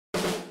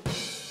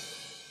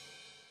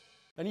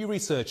A new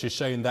research has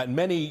shown that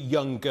many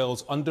young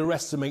girls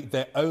underestimate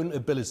their own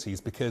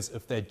abilities because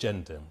of their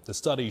gender. The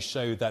studies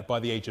show that by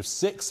the age of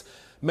 6,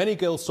 many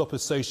girls stop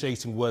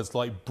associating words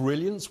like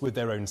brilliance with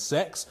their own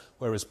sex,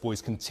 whereas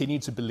boys continue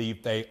to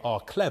believe they are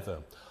clever.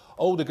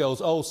 Older girls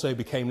also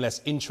became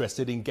less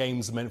interested in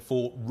games meant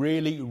for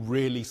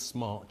really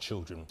smart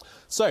children.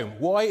 So,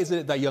 why is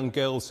it that young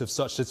girls have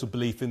such little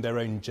belief in their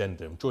own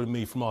gender? Joining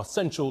me from our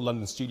central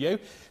London studio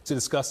to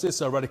discuss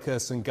this are Radhika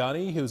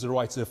Sangani, who is a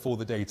writer for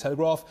the Daily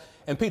Telegraph,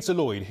 and Peter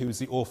Lloyd, who is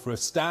the author of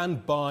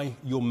Stand By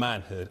Your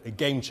Manhood, a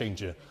game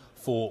changer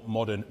for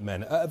modern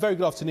men. A very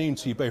good afternoon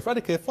to you both.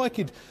 Radhika, if I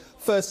could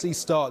firstly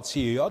start to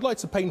you, I'd like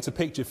to paint a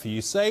picture for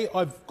you. Say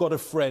I've got a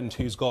friend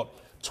who's got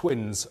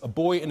twins, a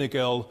boy and a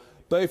girl,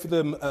 both of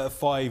them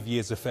 5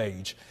 years of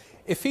age.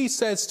 If he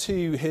says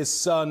to his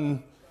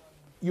son,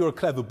 "You're a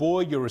clever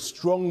boy, you're a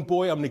strong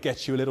boy, I'm going to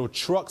get you a little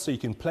truck so you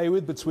can play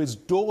with," but to his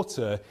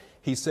daughter,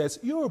 he says,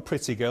 "You're a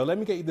pretty girl, let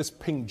me get you this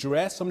pink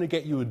dress, I'm going to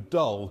get you a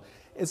doll."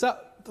 Is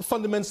that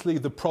fundamentally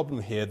the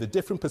problem here, the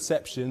different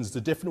perceptions,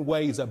 the different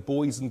ways that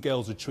boys and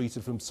girls are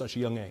treated from such a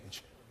young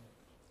age?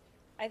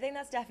 I think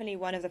that's definitely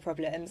one of the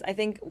problems. I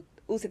think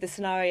also the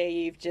scenario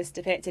you've just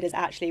depicted is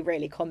actually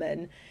really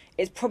common.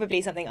 It's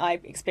probably something I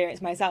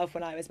experienced myself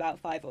when I was about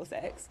 5 or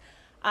 6,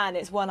 and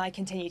it's one I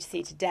continue to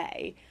see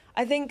today.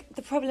 I think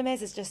the problem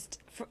is just,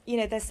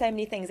 there's so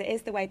many things. It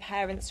is the way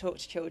parents talk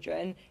to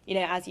children,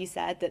 as you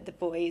said, that the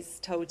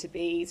boy's told to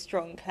be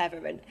strong,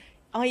 clever, and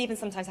I even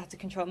sometimes have to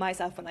control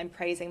myself when I'm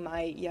praising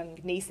my young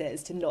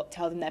nieces to not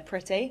tell them they're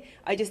pretty.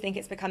 I just think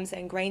it's become so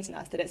ingrained in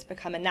us that it's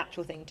become a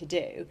natural thing to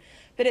do.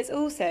 But it's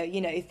also,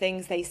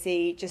 things they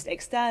see just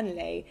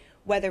externally,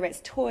 whether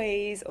it's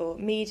toys or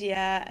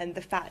media, and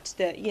the fact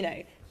that,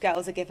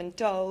 girls are given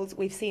dolls.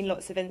 We've seen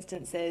lots of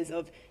instances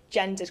of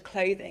gendered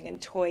clothing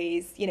and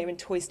toys, in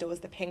toy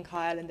stores, the pink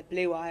aisle and the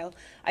blue aisle.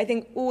 I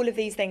think all of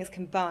these things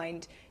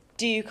combined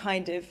do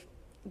kind of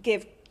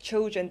give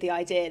children the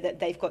idea that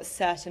they've got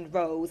certain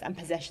roles and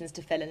positions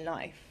to fill in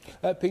life.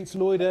 Peter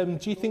Lloyd,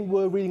 do you think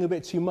we're reading a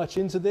bit too much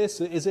into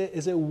this? Is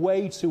it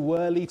way too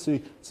early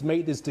to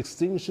make these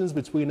distinctions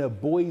between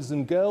boys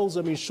and girls?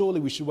 I mean,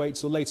 surely we should wait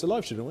till later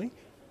life, shouldn't we?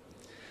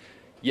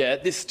 Yeah,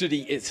 this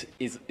study is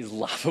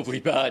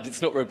laughably bad.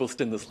 It's not robust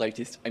in the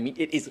slightest. I mean,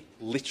 it is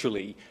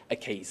literally a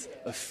case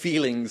of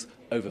feelings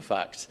over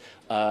fact.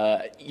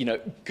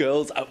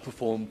 Girls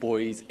outperform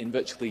boys in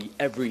virtually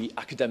every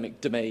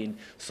academic domain.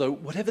 So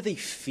whatever they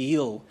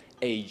feel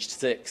aged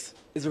 6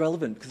 is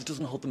irrelevant because it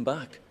doesn't hold them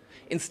back.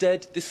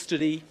 Instead, this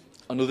study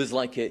and others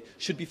like it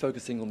should be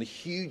focusing on the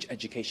huge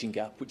education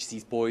gap which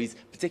sees boys,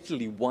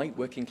 particularly white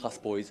working class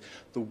boys,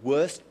 the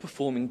worst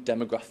performing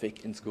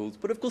demographic in schools.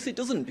 But of course it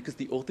doesn't, because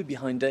the author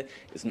behind it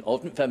is an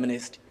ardent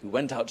feminist who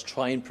went out to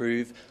try and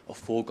prove a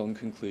foregone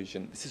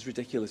conclusion. This is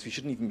ridiculous. We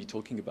shouldn't even be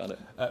talking about it.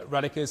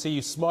 Radhika, see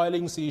you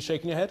smiling, see you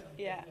shaking your head?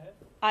 Yeah,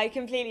 I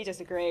completely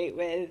disagree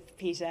with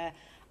Peter.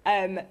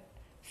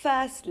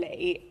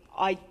 Firstly,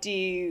 I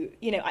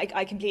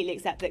completely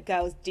accept that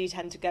girls do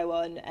tend to go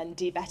on and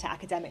do better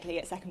academically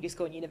at secondary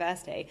school and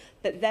university.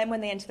 But then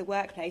when they enter the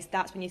workplace,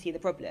 that's when you see the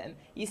problem.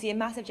 You see a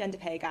massive gender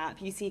pay gap.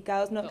 You see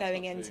girls not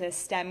going into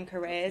STEM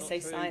careers, so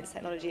science,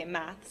 technology and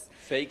maths.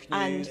 Fake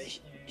news.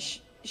 And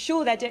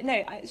sure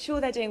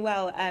they're doing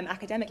well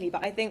academically,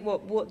 but I think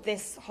what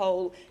this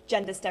whole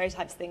gender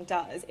stereotypes thing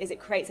does is it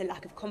creates a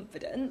lack of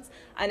confidence,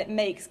 and it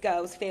makes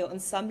girls feel on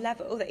some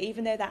level that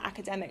even though they're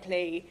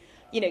academically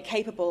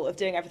capable of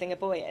doing everything a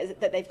boy is,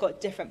 that they've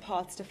got different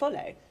paths to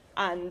follow.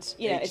 And,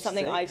 it's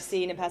something I've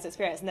seen in personal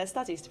experience, and there's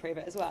studies to prove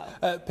it as well.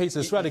 Peter,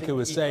 as Radhika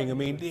was saying, I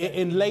mean,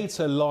 in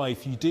later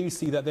life, you do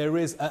see that there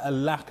is a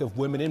lack of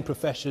women in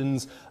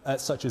professions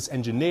such as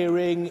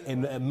engineering,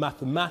 in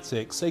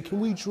mathematics. So can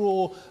we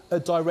draw a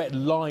direct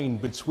line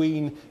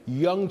between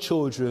young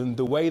children,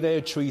 the way they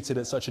are treated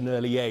at such an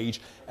early age,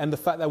 and the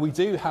fact that we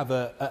do have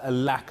a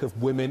lack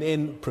of women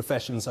in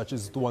professions such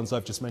as the ones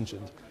I've just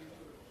mentioned?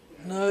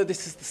 No,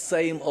 this is the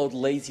same old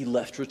lazy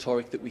left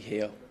rhetoric that we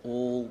hear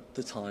all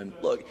the time.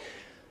 Look,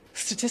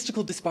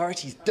 statistical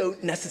disparities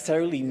don't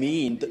necessarily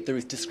mean that there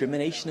is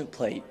discrimination at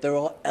play. There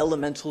are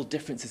elemental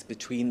differences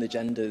between the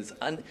genders,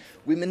 and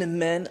women and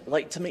men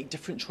like to make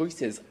different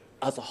choices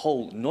as a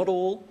whole. Not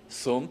all,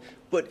 some,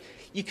 but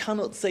you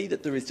cannot say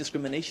that there is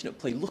discrimination at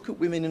play. Look at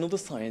women in other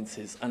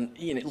sciences, and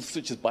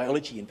such as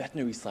biology and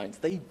veterinary science.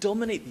 They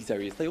dominate these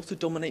areas. They also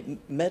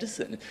dominate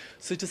medicine.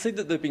 So to say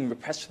that they're being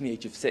repressed from the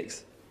age of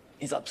 6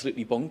 is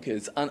absolutely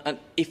bonkers. And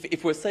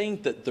if we're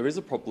saying that there is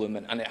a problem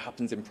and it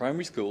happens in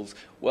primary schools,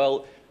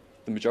 well,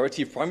 the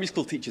majority of primary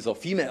school teachers are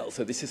female,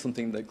 so this is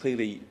something that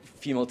clearly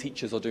female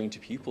teachers are doing to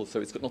pupils,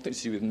 so it's got nothing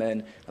to do with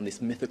men and this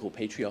mythical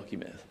patriarchy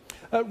myth.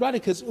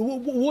 Radhika,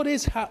 what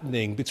is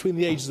happening between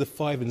the ages of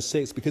 5 and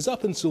 6? Because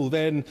up until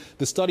then,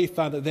 the study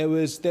found that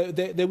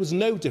there was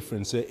no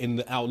difference in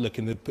the outlook,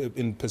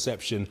 in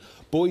perception.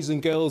 Boys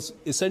and girls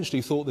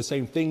essentially thought the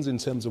same things in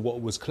terms of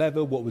what was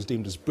clever, what was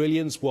deemed as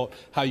brilliance,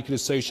 how you could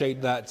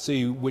associate that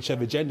to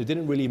whichever gender. It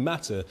didn't really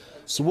matter.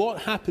 So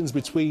what happens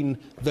between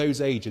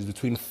those ages,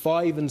 between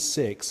 5 and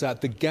 6,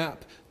 that the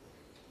gap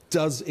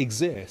does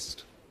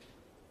exist?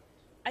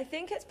 I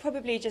think it's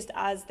probably just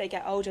as they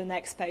get older and they're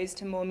exposed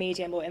to more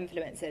media, more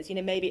influences. You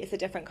know, maybe it's the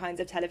different kinds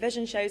of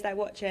television shows they're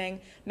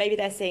watching. Maybe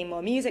they're seeing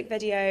more music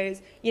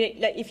videos. You know,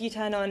 like if you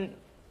turn on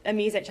a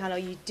music channel,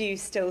 you do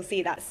still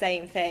see that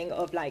same thing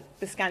of like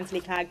the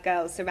scantily clad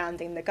girls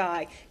surrounding the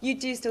guy. You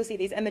do still see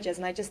these images,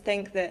 and I just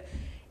think that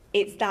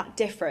it's that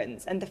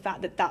difference and the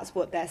fact that that's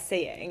what they're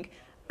seeing.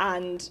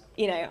 And,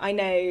 you know, I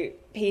know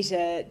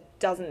Peter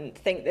doesn't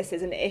think this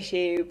is an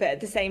issue, but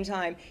at the same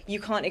time, you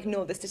can't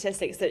ignore the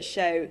statistics that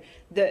show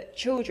that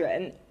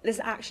children,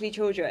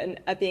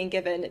 are being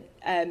given,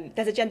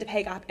 there's a gender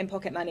pay gap in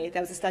pocket money.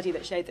 There was a study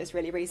that showed this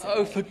really recently.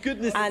 Oh, for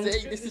goodness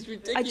sake, this is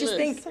ridiculous. I just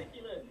think,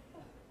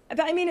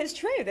 but I mean, it's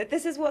true that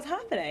this is what's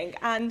happening.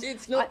 And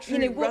it's not true.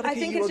 You know, I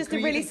think it's just a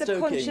really stoking.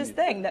 subconscious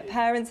thing that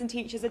parents and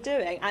teachers are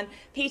doing. And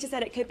Peter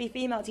said it could be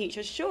female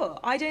teachers. Sure,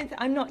 I don't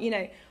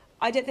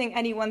think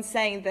anyone's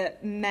saying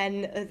that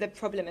men are the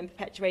problem in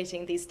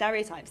perpetuating these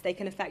stereotypes. They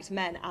can affect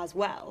men as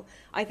well.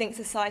 I think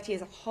society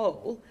as a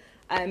whole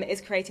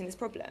is creating this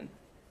problem.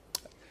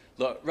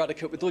 Look,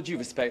 Radhika, with all due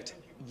respect,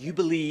 you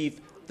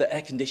believe that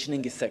air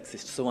conditioning is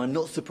sexist, so I'm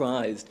not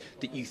surprised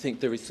that you think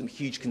there is some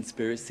huge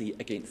conspiracy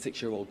against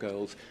 6-year-old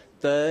girls.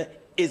 There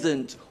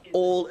isn't.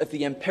 All of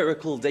the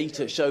empirical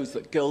data shows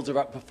that girls are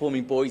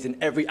outperforming boys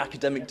in every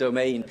academic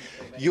domain.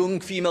 Young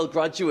female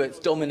graduates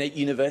dominate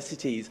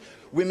universities.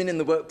 Women in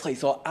the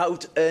workplace are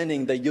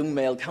out-earning their young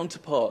male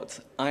counterparts.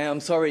 I am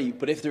sorry,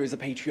 but if there is a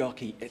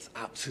patriarchy, it's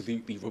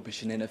absolutely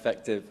rubbish and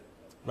ineffective.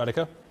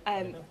 Radhika?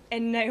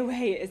 In no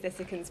way is this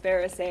a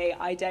conspiracy.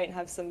 I don't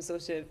have some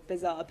sort of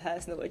bizarre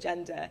personal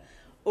agenda.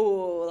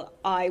 All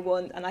I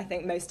want, and I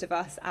think most of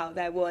us out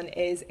there want,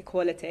 is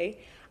equality.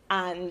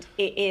 And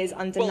it is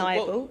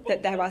undeniable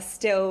that there is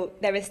still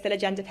a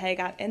gender pay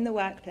gap in the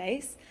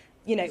workplace.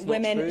 You know,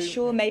 women,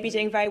 sure, may be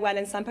doing very well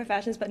in some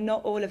professions, but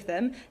not all of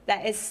them.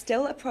 There is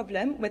still a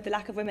problem with the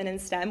lack of women in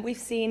STEM. We've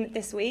seen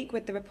this week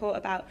with the report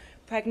about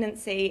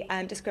pregnancy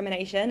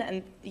discrimination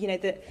and, you know,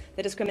 the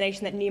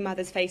discrimination that new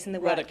mothers face in the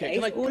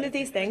workplace. All of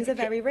these things are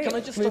very real. Can I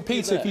just stop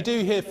Peter, if you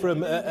do hear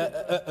from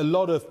a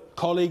lot of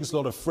colleagues, a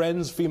lot of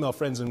friends, female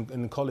friends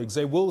and colleagues,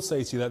 they will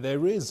say to you that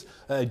there is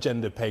a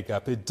gender pay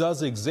gap. It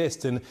does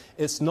exist, and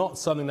it's not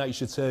something that you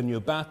should turn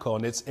your back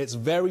on. It's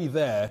very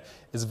there.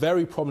 It's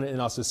very prominent in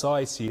our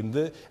society.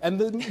 Will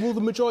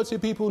the majority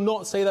of people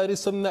not say that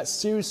it's something that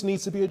seriously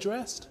needs to be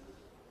addressed?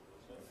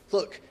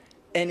 Look,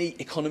 any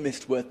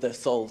economist worth their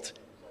salt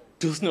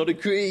does not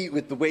agree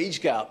with the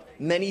wage gap.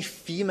 Many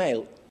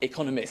female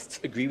economists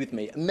agree with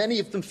me, many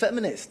of them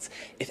feminists.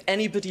 If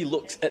anybody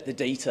looks at the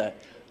data,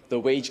 the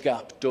wage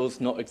gap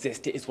does not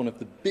exist. It is one of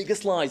the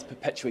biggest lies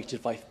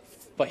perpetuated by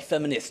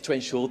feminists to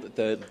ensure that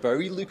the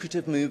very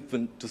lucrative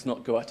movement does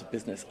not go out of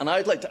business. And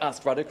I'd like to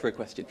ask Radhika a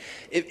question.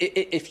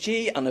 If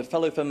she and her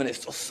fellow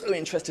feminists are so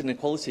interested in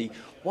equality,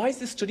 why is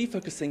this study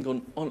focusing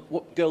on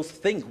what girls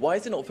think? Why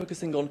is it not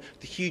focusing on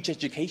the huge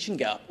education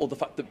gap or the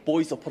fact that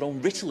boys are put on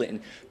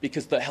Ritalin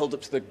because they're held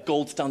up to the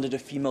gold standard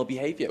of female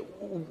behaviour?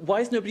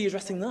 Why is nobody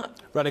addressing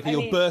that? Radhika,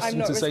 you're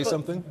bursting to say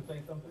something?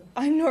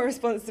 I'm not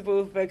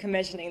responsible for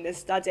commissioning this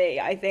study.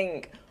 I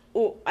think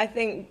what I've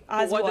been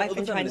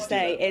trying to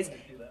say is,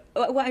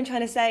 what I'm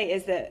trying to say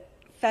is that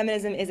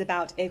feminism is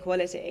about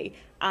equality,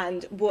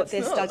 and what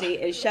this study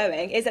is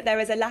showing is that there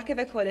is a lack of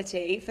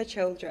equality for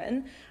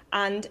children,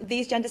 and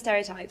these gender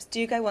stereotypes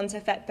do go on to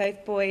affect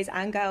both boys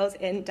and girls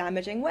in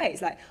damaging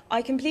ways. Like,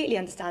 I completely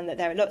understand that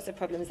there are lots of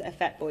problems that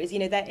affect boys. You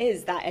know, there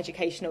is that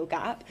educational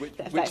gap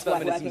that affects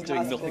working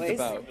class boys.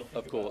 About,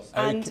 of course.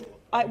 And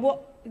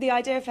the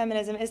idea of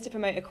feminism is to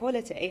promote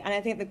equality, and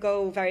I think the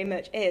goal very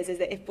much is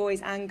that if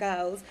boys and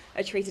girls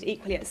are treated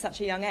equally at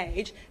such a young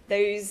age,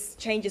 those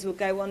changes will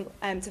go on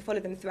to follow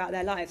them throughout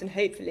their lives and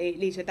hopefully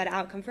lead to a better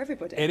outcome for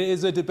everybody. It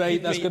is a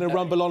debate that's going to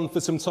rumble on for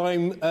some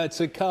time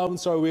to come.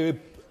 So we're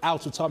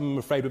out of time, I'm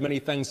afraid, but many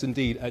thanks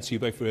indeed to you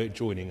both for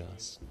joining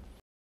us.